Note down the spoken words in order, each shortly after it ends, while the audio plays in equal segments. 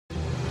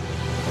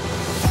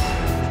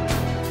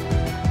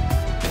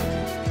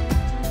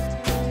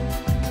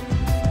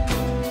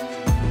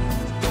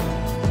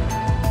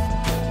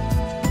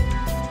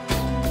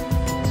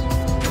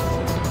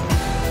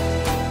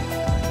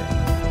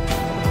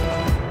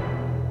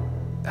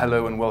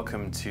Hello and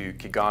welcome to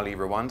Kigali,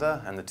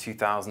 Rwanda and the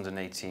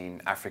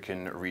 2018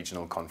 African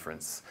Regional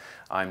Conference.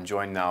 I'm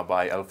joined now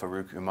by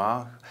Farouk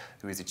Umar,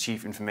 who is the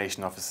Chief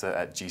Information Officer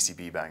at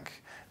GCB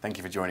Bank. Thank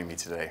you for joining me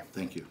today.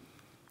 Thank you.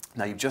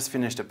 Now, you've just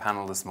finished a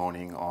panel this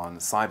morning on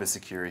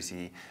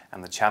cybersecurity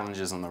and the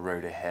challenges on the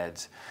road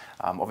ahead.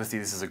 Obviously,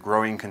 this is a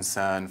growing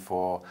concern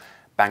for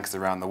banks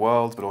around the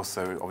world, but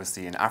also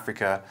obviously in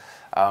Africa.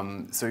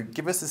 So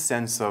give us a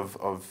sense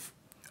of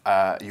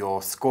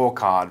your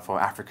scorecard for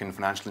African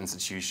financial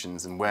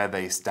institutions and where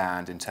they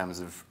stand in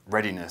terms of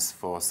readiness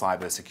for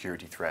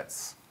cybersecurity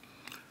threats.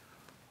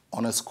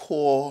 On a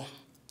score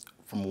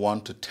from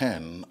 1 to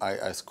 10,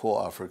 I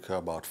score Africa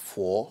about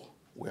 4.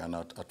 We are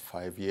not at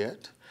 5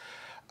 yet.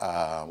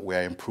 We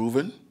are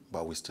improving,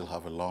 but we still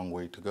have a long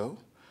way to go.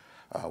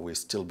 We're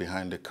still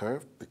behind the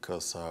curve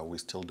because we're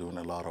still doing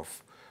a lot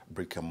of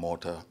brick and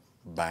mortar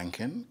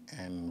banking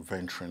and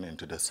venturing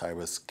into the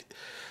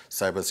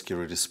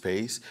cybersecurity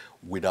space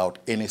without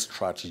any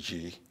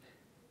strategy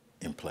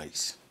in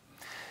place.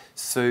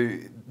 So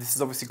this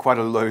is obviously quite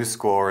a low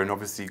score and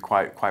obviously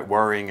quite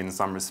worrying in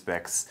some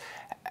respects.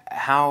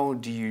 How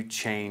do you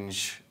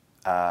change,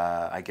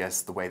 I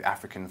guess, the way that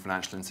African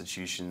financial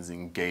institutions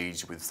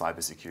engage with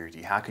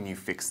cybersecurity? How can you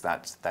fix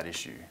that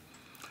issue?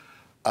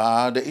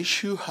 The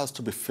issue has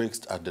to be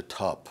fixed at the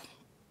top.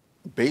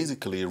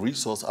 Basically,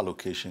 resource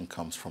allocation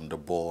comes from the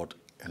board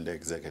and the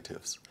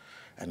executives.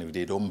 And if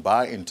they don't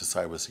buy into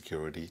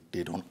cybersecurity,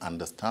 they don't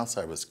understand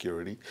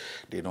cybersecurity,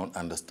 they don't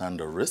understand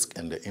the risk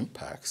and the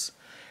impacts,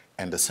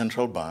 and the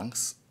central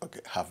banks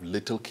have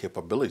little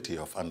capability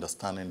of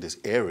understanding this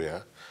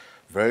area,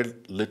 very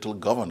little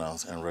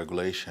governance and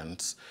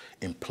regulations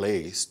in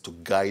place to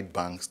guide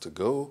banks to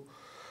go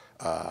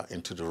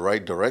into the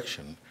right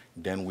direction,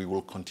 then we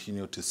will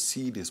continue to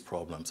see these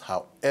problems.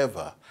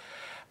 However,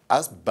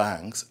 as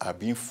banks are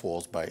being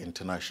forced by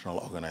international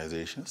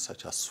organizations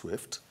such as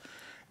SWIFT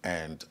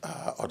and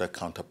other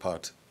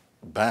counterpart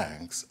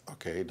banks,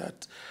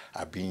 that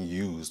are being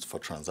used for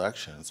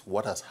transactions,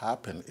 what has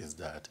happened is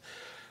that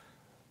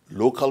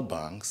local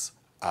banks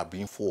are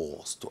being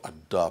forced to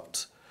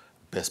adopt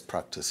best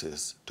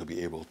practices to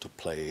be able to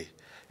play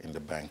in the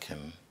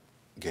banking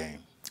game.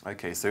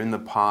 Okay, so in the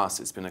past,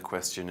 it's been a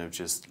question of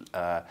just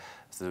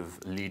sort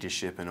of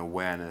leadership and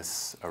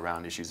awareness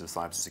around issues of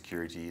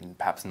cybersecurity and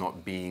perhaps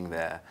not being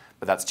there,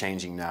 but that's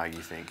changing now,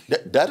 you think?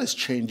 That is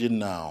changing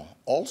now.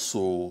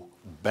 Also,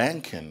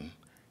 banking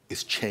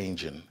is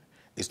changing.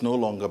 It's no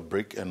longer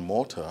brick and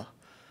mortar,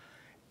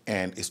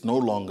 and it's no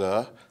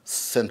longer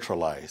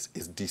centralized,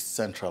 it's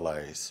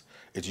decentralized.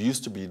 It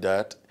used to be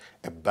that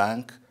a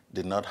bank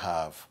did not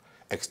have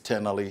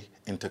externally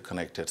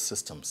interconnected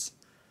systems.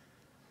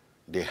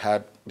 They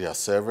had their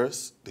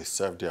servers, they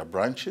served their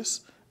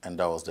branches, and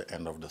that was the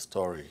end of the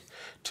story.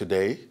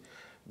 Today,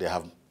 they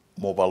have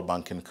mobile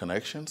banking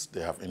connections,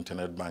 they have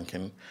internet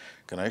banking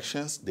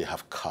connections, they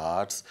have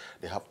cards,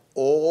 they have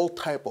all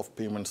type of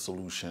payment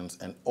solutions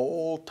and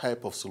all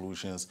type of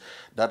solutions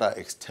that are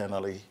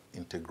externally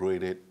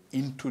integrated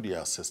into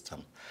their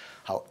system.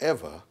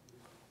 However,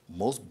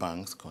 most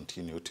banks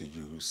continue to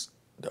use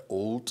the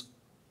old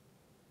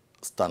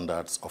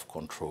standards of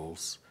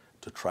controls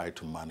to try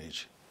to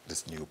manage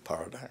this new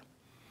paradigm.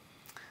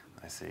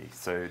 I see.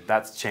 So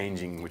that's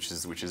changing, which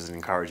is an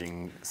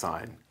encouraging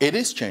sign. It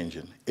is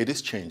changing,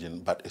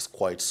 but it's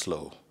quite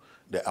slow.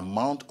 The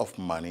amount of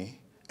money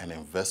and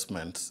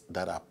investments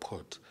that are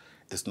put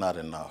is not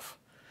enough.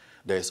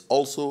 There is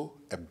also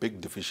a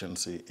big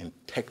deficiency in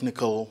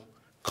technical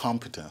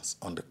competence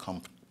on the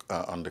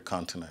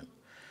continent.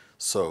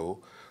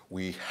 So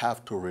we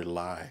have to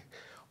rely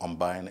on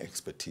buying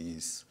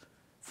expertise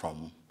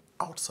from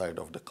outside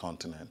of the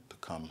continent to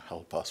come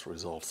help us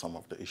resolve some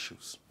of the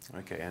issues.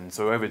 Okay, and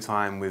so over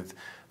time with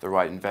the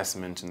right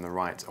investment and the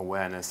right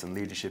awareness and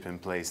leadership in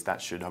place, that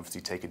should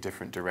obviously take a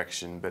different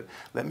direction. But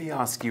let me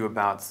ask you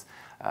about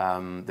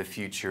the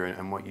future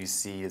and what you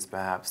see as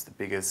perhaps the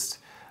biggest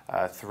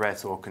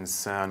threat or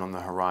concern on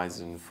the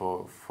horizon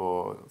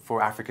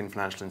for African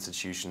financial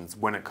institutions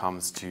when it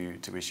comes to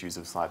issues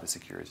of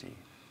cybersecurity.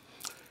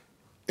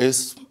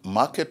 Is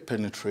market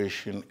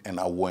penetration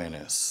and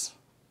awareness.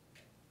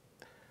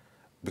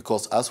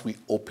 Because as we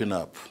open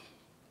up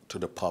to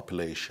the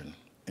population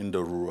in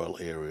the rural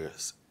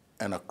areas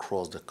and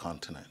across the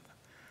continent,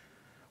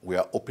 we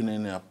are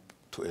opening up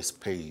to a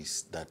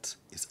space that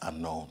is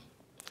unknown.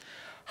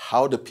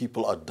 How the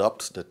people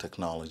adopt the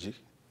technology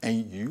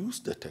and use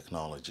the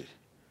technology.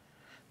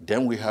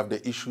 Then we have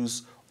the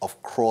issues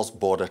of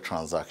cross-border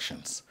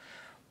transactions.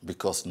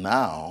 Because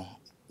now,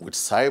 with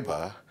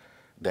cyber,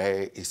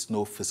 there is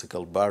no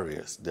physical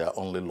barriers, there are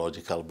only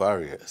logical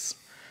barriers.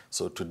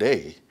 So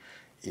today,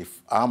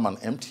 if I'm an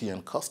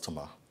MTN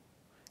customer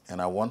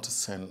and I want to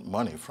send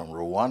money from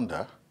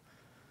Rwanda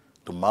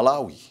to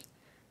Malawi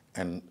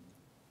and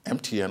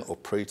MTN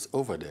operates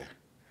over there,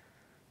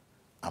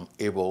 I'm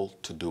able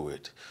to do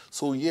it.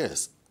 So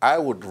yes, I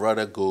would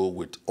rather go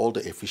with all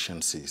the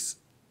efficiencies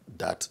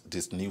that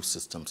these new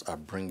systems are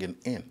bringing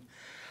in.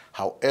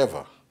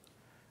 However,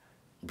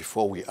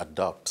 before we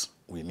adopt,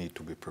 we need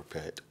to be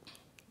prepared.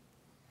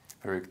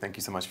 Farouk, thank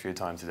you so much for your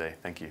time today.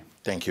 Thank you.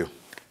 Thank you.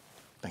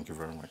 Thank you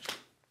very much.